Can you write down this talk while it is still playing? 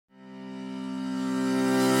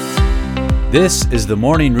This is the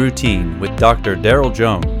Morning Routine with Dr. Daryl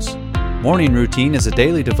Jones. Morning Routine is a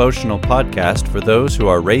daily devotional podcast for those who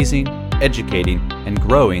are raising, educating, and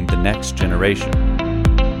growing the next generation.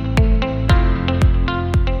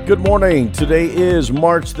 Good morning. Today is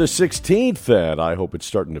March the 16th, and I hope it's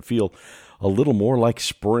starting to feel a little more like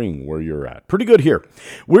spring where you're at. Pretty good here.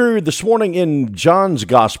 We're this morning in John's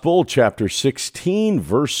Gospel, chapter 16,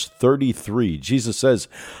 verse 33. Jesus says,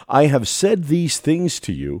 "I have said these things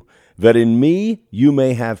to you, that in me you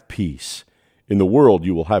may have peace. In the world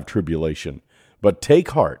you will have tribulation. But take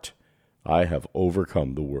heart, I have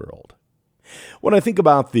overcome the world." When I think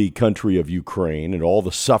about the country of Ukraine and all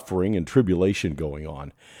the suffering and tribulation going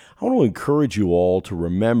on, I want to encourage you all to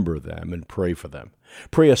remember them and pray for them.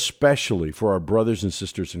 Pray especially for our brothers and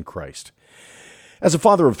sisters in Christ. As a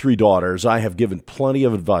father of 3 daughters, I have given plenty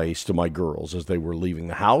of advice to my girls as they were leaving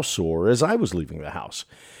the house or as I was leaving the house.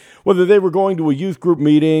 Whether they were going to a youth group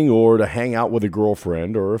meeting or to hang out with a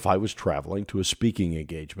girlfriend, or if I was traveling to a speaking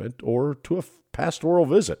engagement or to a pastoral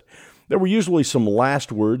visit, there were usually some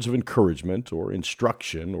last words of encouragement or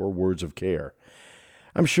instruction or words of care.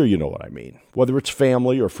 I'm sure you know what I mean. Whether it's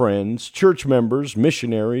family or friends, church members,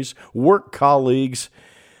 missionaries, work colleagues,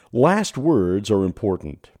 last words are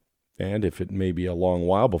important. And if it may be a long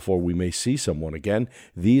while before we may see someone again,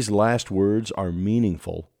 these last words are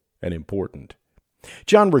meaningful and important.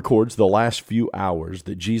 John records the last few hours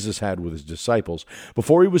that Jesus had with his disciples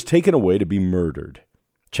before he was taken away to be murdered.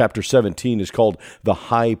 Chapter 17 is called the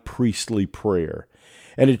High Priestly Prayer,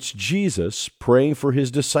 and it's Jesus praying for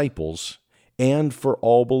his disciples and for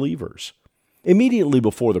all believers. Immediately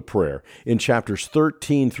before the prayer, in chapters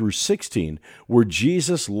 13 through 16, were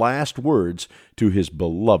Jesus' last words to his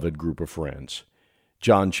beloved group of friends.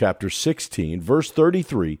 John chapter 16, verse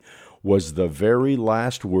 33, was the very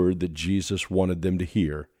last word that Jesus wanted them to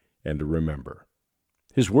hear and to remember.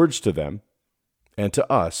 His words to them and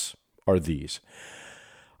to us are these: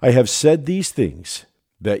 "I have said these things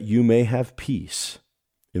that you may have peace.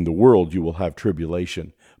 In the world you will have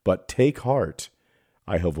tribulation, but take heart,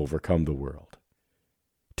 I have overcome the world."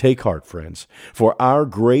 Take heart, friends, for our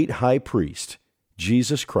great high priest,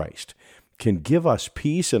 Jesus Christ, can give us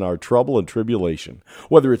peace in our trouble and tribulation,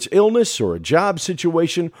 whether it's illness or a job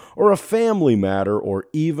situation or a family matter or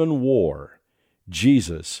even war.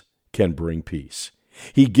 Jesus can bring peace.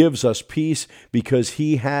 He gives us peace because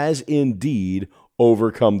he has indeed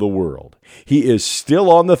overcome the world. He is still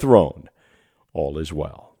on the throne. All is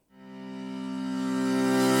well.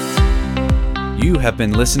 You have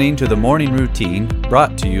been listening to the Morning Routine,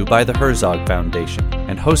 brought to you by the Herzog Foundation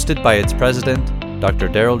and hosted by its president, Dr.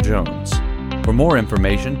 Daryl Jones. For more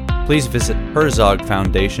information, please visit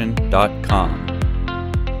herzogfoundation.com.